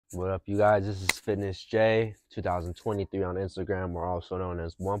What up, you guys? This is Fitness J 2023 on Instagram, or also known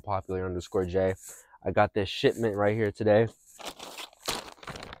as @1popular_J. I got this shipment right here today.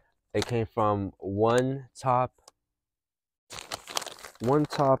 It came from One Top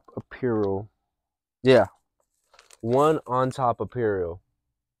Apparel. Yeah, One On Top Apparel.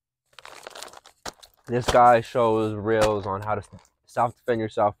 This guy shows reels on how to self-defend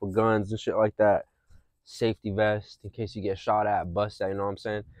yourself with guns and shit like that. Safety vest in case you get shot at, bust at, you know what I'm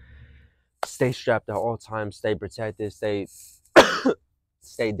saying? Stay strapped at all times, stay protected, stay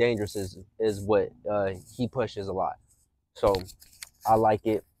dangerous is what he pushes a lot. So I like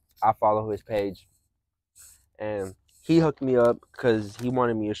it. I follow his page, and he hooked me up because he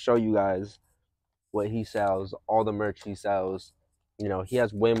wanted me to show you guys what he sells, all the merch he sells. You know, he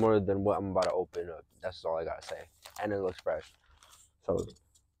has way more than what I'm about to open up. That's all I gotta say, and it looks fresh. So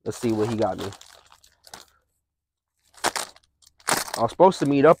let's see what he got me. I was supposed to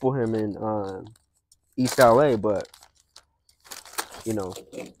meet up with him in East LA, but you know,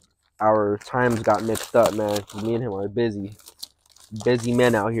 our times got mixed up, man. Me and him are busy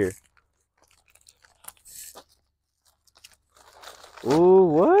men out here. Ooh,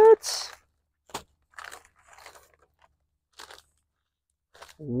 what?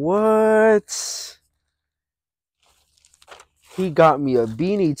 What? He got me a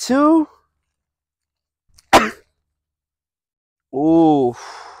beanie too? Ooh.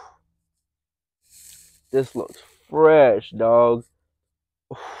 This looks fresh, dog.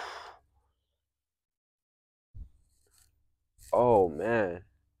 Oh, man.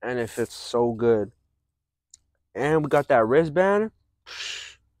 And it fits so good. And we got that wristband.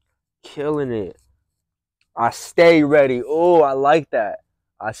 Killing it. I stay ready. Oh, I like that.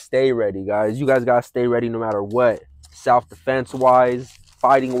 I stay ready, guys. You guys gotta stay ready no matter what. Self-defense wise,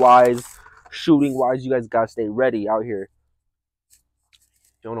 fighting wise, shooting wise. You guys gotta stay ready out here.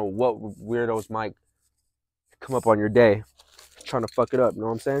 You don't know what weirdos might come up on your day trying to fuck it up. You know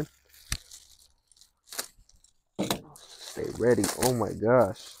what I'm saying? Stay ready. Oh my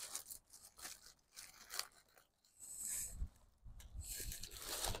gosh.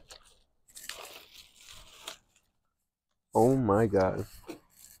 Oh my god.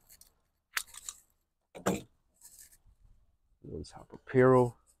 One Top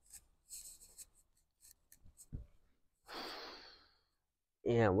Apparel.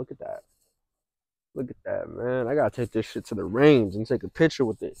 Damn, look at that. Look at that, man. I gotta take this shit to the range and take a picture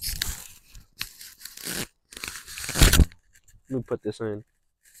with it. Let me put this in.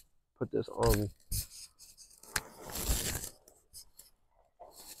 Put this on me.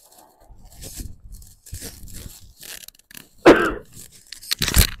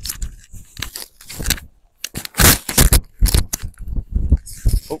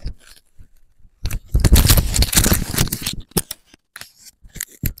 Oh.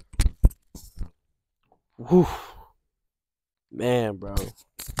 Whew. Man, bro.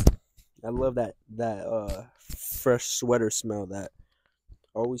 I love that fresh sweater smell that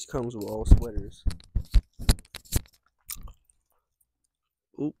always comes with all sweaters.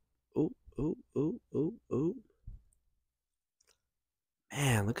 Oop, oop, oop, oop, oop, oop.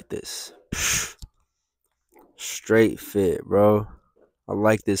 Man, look at this. Straight fit, bro. I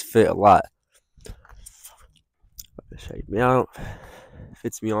like this fit a lot. Check me out.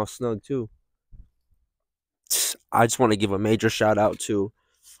 Fits me all snug too. I just want to give a major shout out to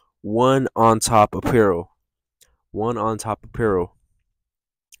One On Top Apparel. One On Top Apparel.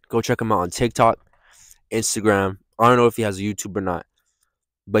 Go check him out on TikTok, Instagram. I don't know if he has a YouTube or not,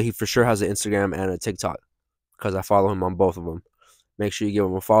 but he for sure has an Instagram and a TikTok because I follow him on both of them. Make sure you give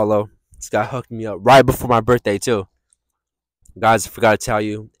him a follow. This guy hooked me up right before my birthday too. Guys, I forgot to tell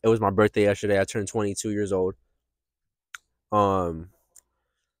you, it was my birthday yesterday. I turned 22 years old.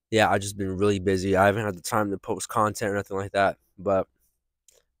 Yeah, I just been really busy. I haven't had the time to post content or nothing like that, but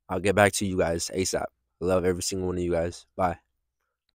I'll get back to you guys ASAP. I love every single one of you guys. Bye.